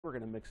We're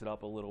going to mix it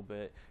up a little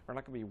bit. We're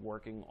not going to be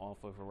working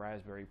off of a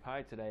Raspberry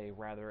Pi today.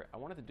 Rather, I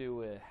wanted to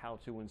do a how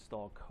to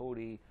install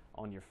Kodi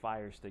on your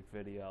Firestick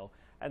video.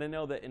 And I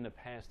know that in the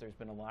past there's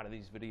been a lot of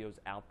these videos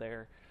out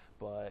there,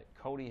 but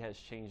Kodi has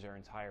changed their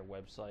entire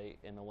website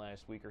in the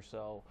last week or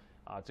so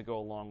to go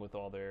along with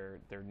all their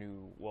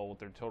new, well, with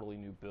their totally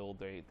new build.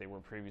 They were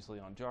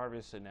previously on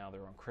Jarvis and now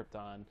they're on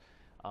Krypton.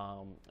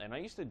 And I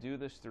used to do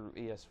this through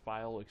ES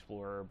File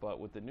Explorer, but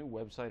with the new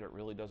website it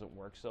really doesn't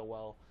work so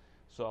well.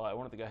 So I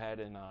wanted to go ahead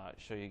and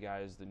show you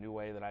guys the new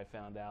way that I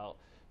found out.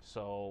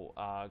 So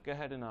go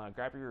ahead and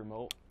grab your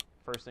remote.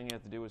 First thing you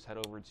have to do is head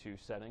over to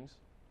Settings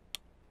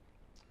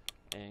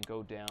and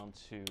go down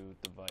to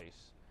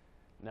Device.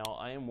 Now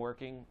I am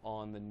working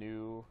on the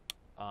newer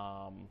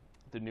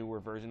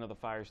version of the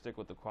Firestick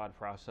with the quad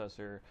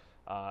processor.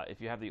 If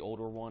you have the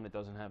older one, it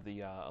doesn't have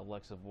the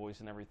Alexa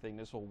voice and everything.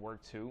 This will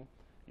work too.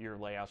 Your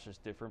layout's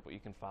just different, but you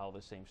can follow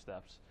the same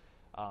steps.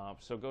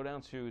 So go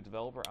down to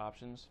Developer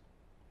Options.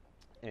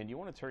 And you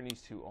want to turn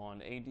these two on,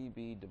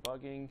 ADB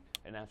debugging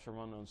and apps from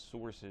unknown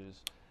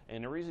sources.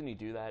 And the reason you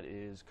do that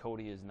is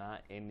Kodi is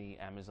not in the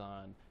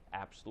Amazon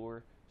App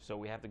Store, so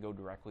we have to go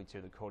directly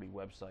to the Kodi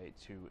website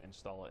to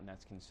install it, and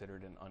that's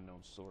considered an unknown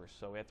source,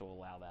 so we have to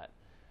allow that.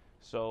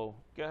 So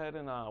go ahead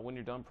and when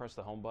you're done, press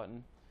the home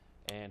button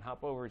and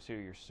hop over to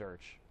your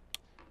search.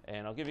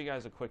 And I'll give you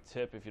guys a quick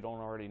tip. If you don't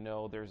already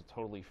know, there's a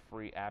totally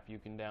free app you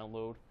can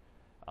download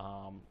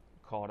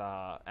called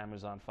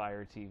Amazon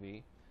Fire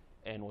TV.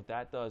 And what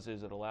that does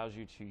is it allows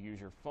you to use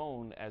your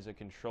phone as a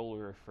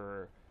controller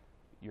for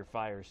your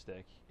Fire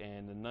Stick.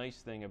 And the nice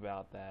thing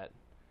about that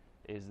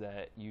is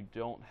that you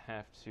don't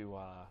have to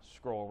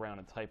scroll around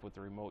and type with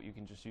the remote. You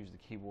can just use the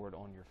keyboard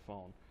on your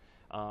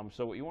phone.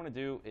 So what you want to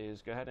do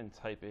is go ahead and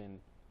type in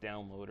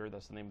Downloader.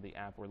 That's the name of the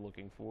app we're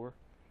looking for.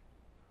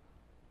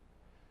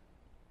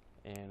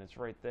 And it's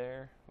right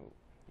there. Ooh,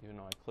 even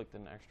though I clicked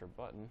an extra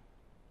button.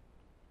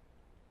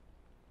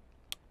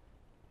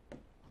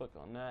 Click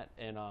on that,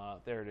 and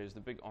there it is, the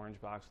big orange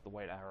box with the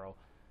white arrow.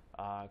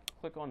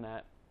 Click on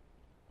that.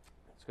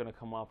 It's going to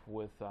come up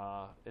with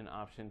an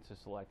option to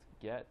select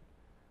Get.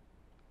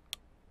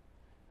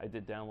 I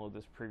did download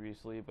this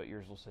previously, but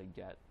yours will say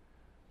Get.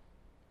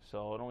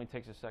 So it only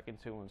takes a second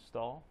to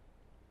install.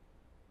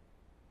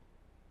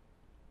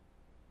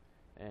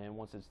 And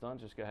once it's done,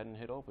 just go ahead and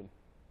hit Open.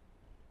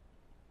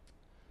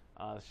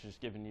 It's just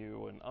giving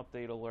you an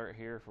update alert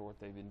here for what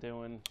they've been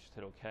doing. Just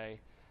hit OK.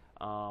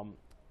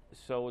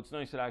 So it's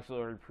nice it actually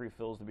already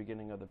pre-fills the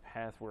beginning of the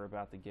path we're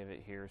about to give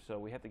it here. So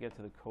we have to get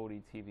to the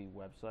Kodi TV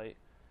website.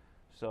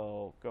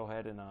 So go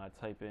ahead and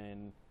type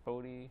in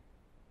Kodi,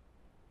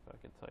 if I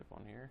could type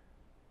on here,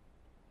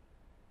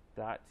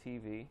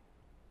 .tv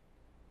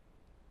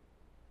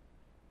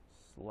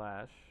 /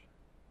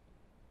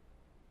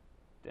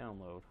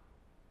 download.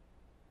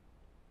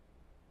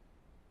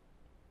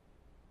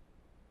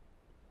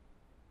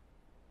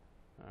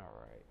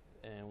 Alright,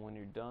 and when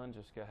you're done,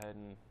 just go ahead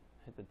and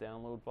hit the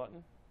download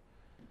button.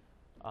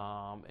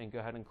 And go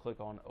ahead and click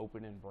on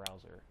Open in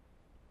Browser.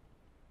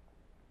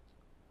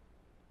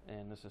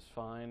 And this is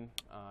fine.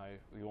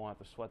 You won't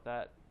have to sweat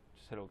that.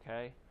 Just hit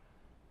OK.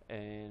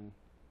 And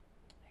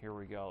here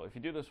we go. If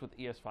you do this with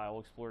ES File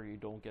Explorer, you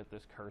don't get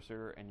this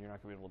cursor, and you're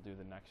not going to be able to do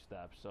the next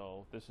step.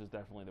 So this is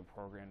definitely the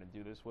program to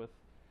do this with.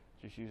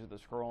 Just use it to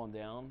scroll on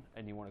down,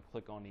 and you want to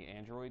click on the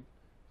Android.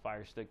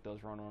 Firestick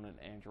does run on an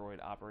Android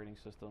operating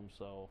system,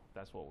 so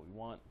that's what we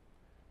want.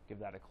 Give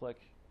that a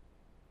click.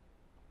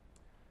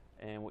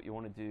 And what you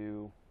want to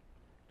do,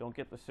 don't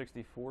get the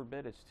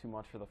 64-bit, it's too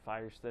much for the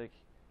Firestick.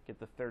 Get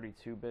the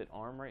 32-bit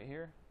ARM right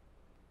here.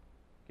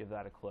 Give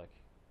that a click.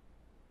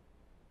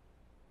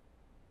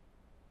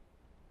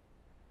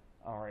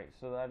 Alright,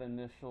 so that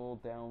initial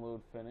download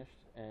finished,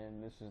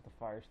 and this is the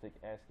Firestick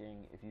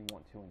asking if you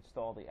want to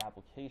install the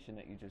application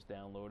that you just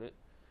downloaded,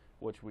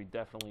 which we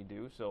definitely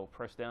do. So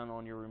press down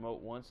on your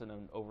remote once and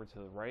then over to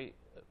the right,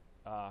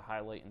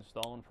 highlight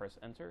Install and press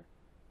Enter.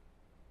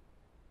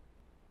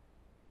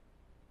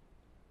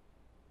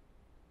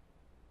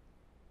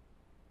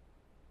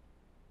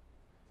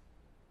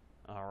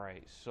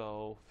 Alright,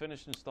 so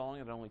finished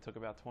installing. It only took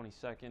about 20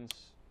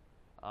 seconds.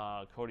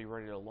 Kodi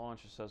ready to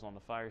launch, it says on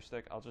the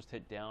Firestick. I'll just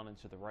hit down and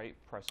to the right,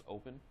 press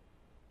Open.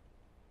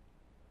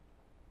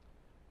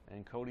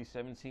 And Kodi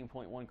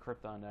 17.1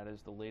 Krypton, that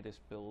is the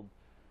latest build,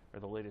 or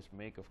the latest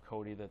make of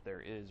Kodi that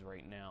there is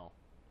right now.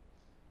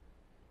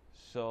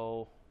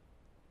 So,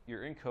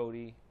 you're in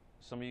Kodi.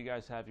 Some of you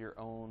guys have your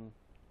own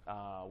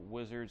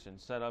wizards and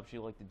setups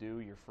you like to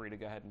do. You're free to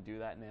go ahead and do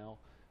that now.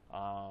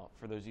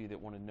 For those of you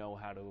that want to know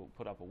how to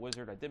put up a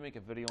wizard, I did make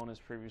a video on this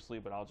previously,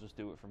 but I'll just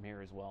do it from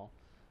here as well.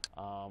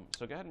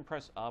 So go ahead and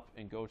press up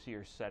and go to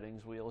your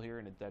settings wheel here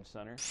in the dead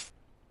center.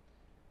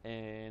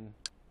 And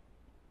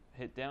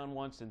hit down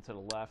once and to the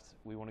left,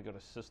 we want to go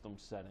to System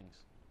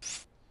Settings.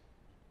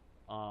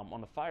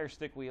 On the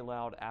Firestick, we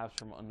allowed apps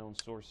from unknown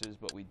sources,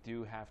 but we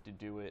do have to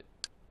do it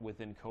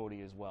within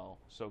Kodi as well.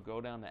 So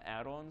go down to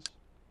Add-ons,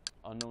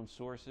 Unknown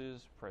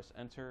Sources, press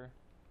Enter.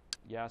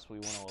 Yes, we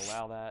want to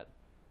allow that.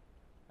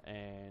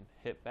 And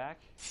hit back.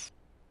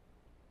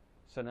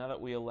 So now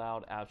that we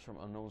allowed apps from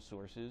unknown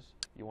sources,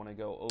 you want to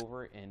go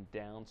over and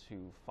down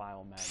to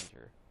File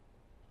Manager.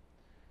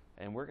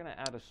 And we're going to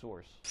add a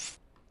source.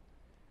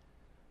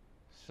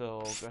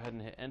 So go ahead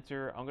and hit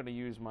enter. I'm going to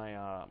use my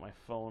my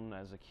phone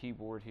as a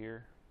keyboard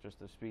here just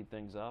to speed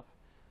things up.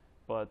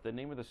 But the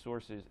name of the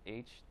source is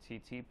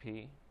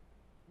http://repo.stvmc/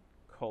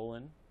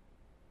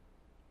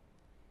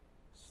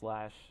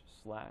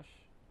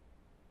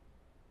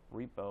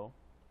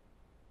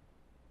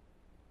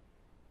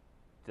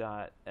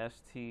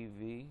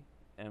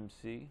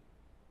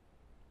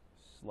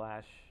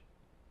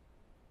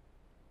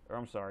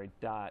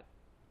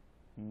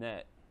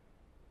 .net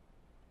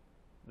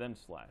then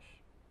slash.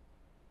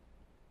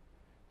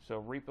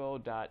 So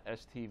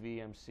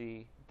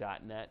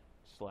repo.stvmc.net/.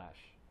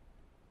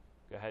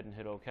 Go ahead and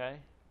hit OK.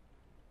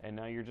 And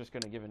now you're just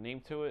going to give a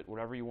name to it,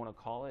 whatever you want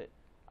to call it.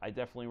 I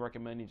definitely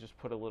recommend you just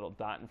put a little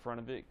dot in front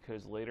of it,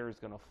 because later it's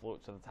going to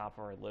float to the top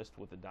of our list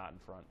with a dot in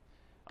front.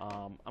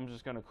 I'm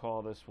just going to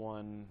call this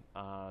one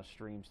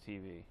Streams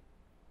TV.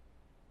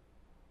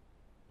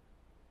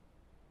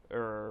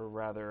 Or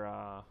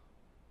rather,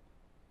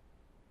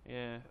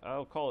 yeah,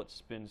 I'll call it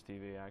Spinz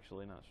TV,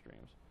 actually, not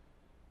Streams.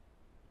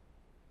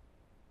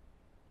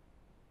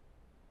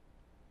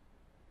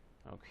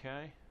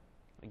 Okay.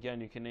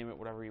 Again, you can name it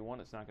whatever you want.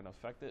 It's not going to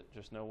affect it.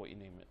 Just know what you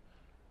name it.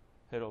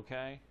 Hit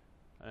OK,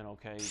 and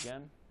OK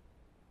again.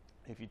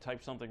 If you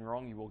type something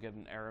wrong, you will get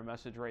an error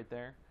message right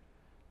there.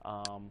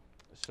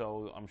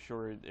 So I'm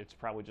sure it's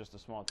probably just a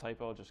small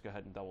typo. Just go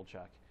ahead and double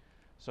check.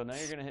 So now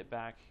you're going to hit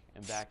back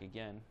and back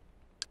again.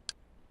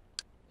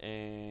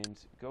 And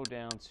go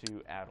down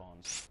to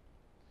Add-ons.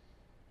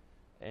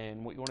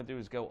 And what you want to do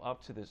is go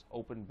up to this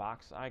open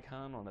box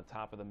icon on the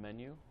top of the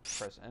menu.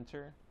 Press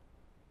enter.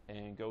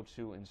 And go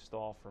to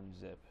install from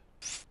zip.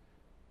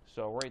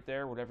 So right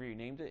there, whatever you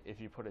named it,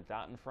 if you put a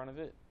dot in front of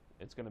it,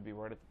 it's going to be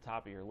right at the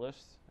top of your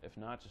list. If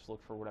not, just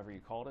look for whatever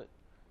you called it.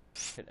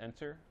 Hit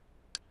enter.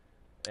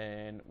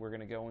 And we're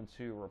going to go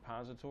into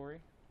repository.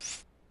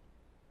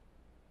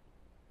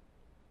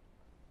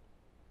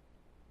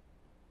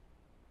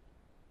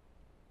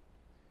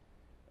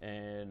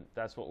 And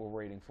that's what we're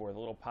waiting for. The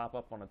little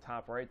pop-up on the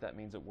top right, that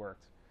means it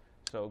worked.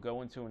 So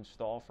go into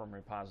install from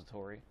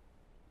repository.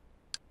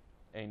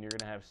 And you're going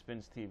to have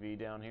Spinz TV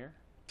down here.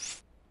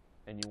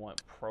 And you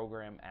want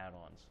program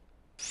add-ons.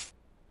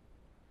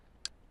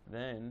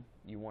 Then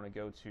you want to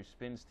go to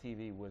Spinz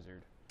TV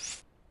Wizard.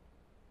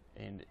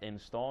 And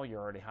install,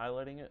 you're already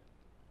highlighting it.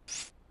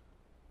 It's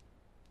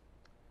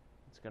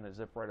going to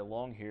zip right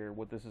along here.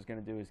 What this is going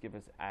to do is give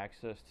us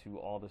access to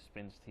all the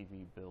Spinz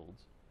TV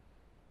builds.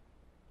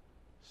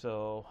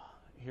 So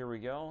here we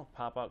go.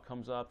 Pop-out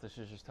comes up. This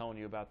is just telling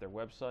you about their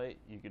website.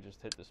 You could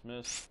just hit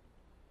dismiss.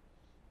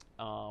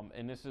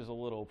 And this is a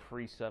little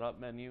pre-setup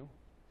menu.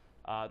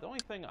 The only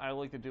thing I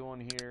like to do on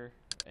here,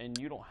 and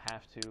you don't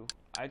have to,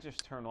 I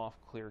just turn off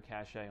clear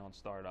cache on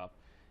startup.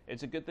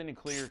 It's a good thing to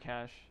clear your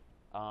cache.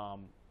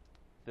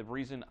 The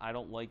reason I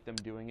don't like them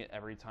doing it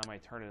every time I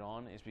turn it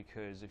on is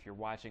because if you're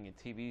watching a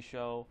TV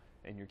show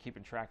and you're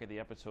keeping track of the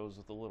episodes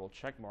with the little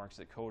check marks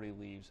that Kodi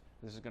leaves,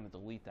 this is going to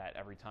delete that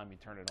every time you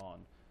turn it on.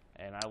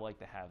 And I like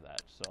to have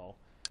that. So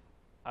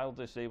I'll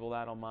disable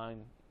that on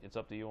mine. It's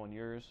up to you on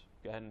yours.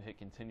 Go ahead and hit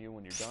continue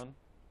when you're done.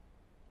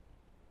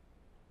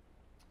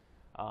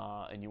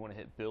 And you want to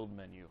hit build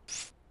menu.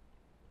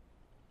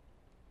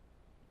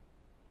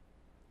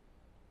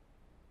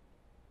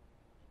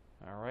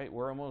 Alright,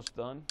 we're almost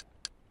done.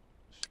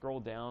 Scroll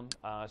down.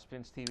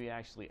 Spinz TV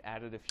actually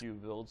added a few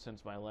builds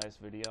since my last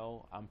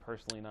video. I'm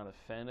personally not a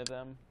fan of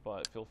them,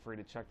 but feel free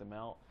to check them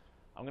out.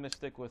 I'm going to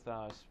stick with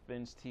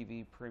Spinz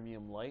TV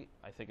Premium Lite.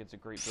 I think it's a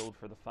great build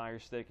for the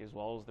Firestick as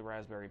well as the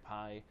Raspberry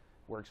Pi.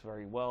 Works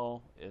very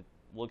well. It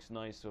looks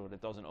nice so that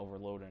it doesn't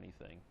overload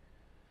anything.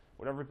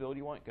 Whatever build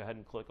you want, go ahead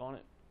and click on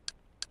it.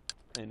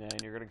 And then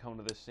you're going to come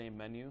to this same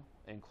menu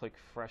and click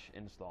Fresh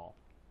Install.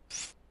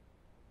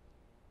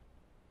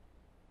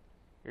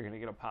 You're going to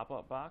get a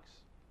pop-up box.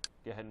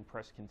 Go ahead and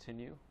press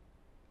Continue.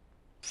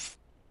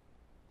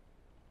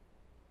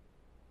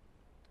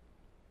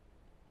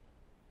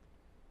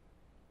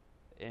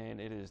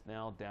 And it is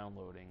now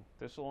downloading.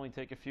 This will only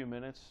take a few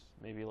minutes,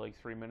 maybe like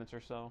 3 minutes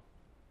or so.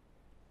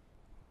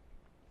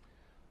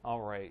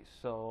 Alright,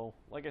 so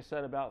like I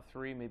said, about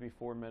 3, maybe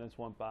 4 minutes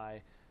went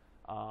by.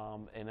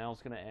 And now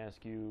it's going to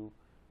ask you,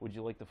 would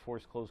you like to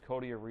force close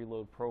Kodi or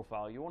reload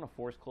profile? You want to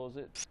force close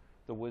it.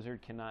 The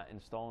wizard cannot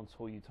install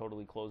until you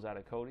totally close out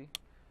of Kodi.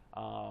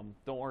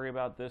 Don't worry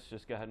about this,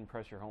 just go ahead and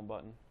press your home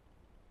button.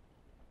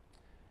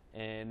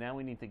 And now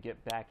we need to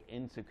get back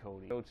into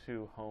Kodi. Go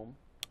to home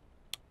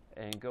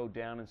and go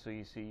down until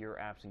you see your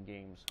apps and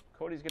games.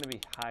 Kodi's going to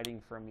be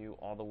hiding from you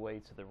all the way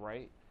to the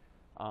right.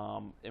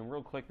 And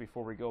real quick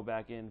before we go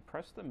back in,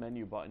 press the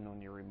menu button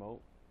on your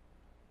remote.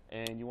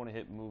 And you want to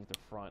hit move to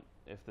front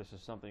if this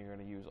is something you're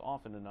going to use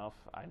often enough.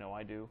 I know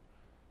I do.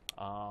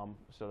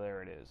 So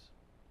there it is.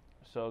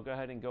 So go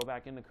ahead and go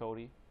back into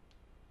Kodi.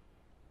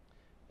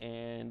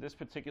 And this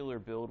particular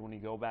build, when you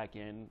go back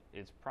in,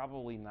 it's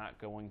probably not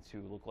going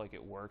to look like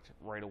it worked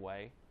right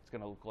away. It's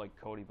going to look like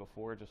Kodi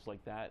before, just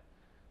like that.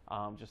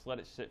 Just let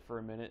it sit for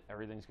a minute.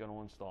 Everything's going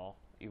to install.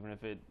 Even if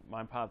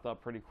mine popped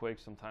up pretty quick,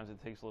 sometimes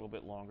it takes a little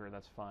bit longer.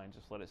 That's fine.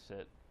 Just let it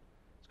sit.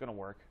 It's going to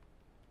work.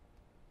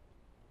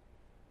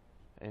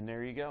 And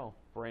there you go.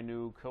 Brand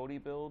new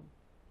Kodi build,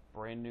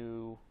 brand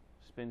new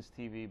Spinz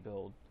TV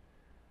build.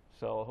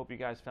 So I hope you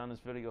guys found this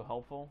video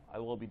helpful. I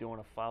will be doing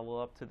a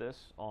follow-up to this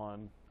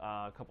on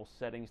a couple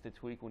settings to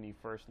tweak when you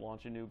first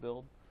launch a new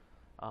build.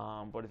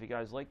 But if you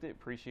guys liked it,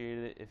 appreciate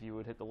it if you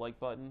would hit the like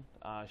button,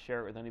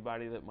 share it with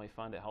anybody that might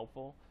find it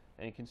helpful,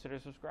 and consider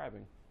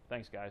subscribing.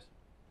 Thanks, guys.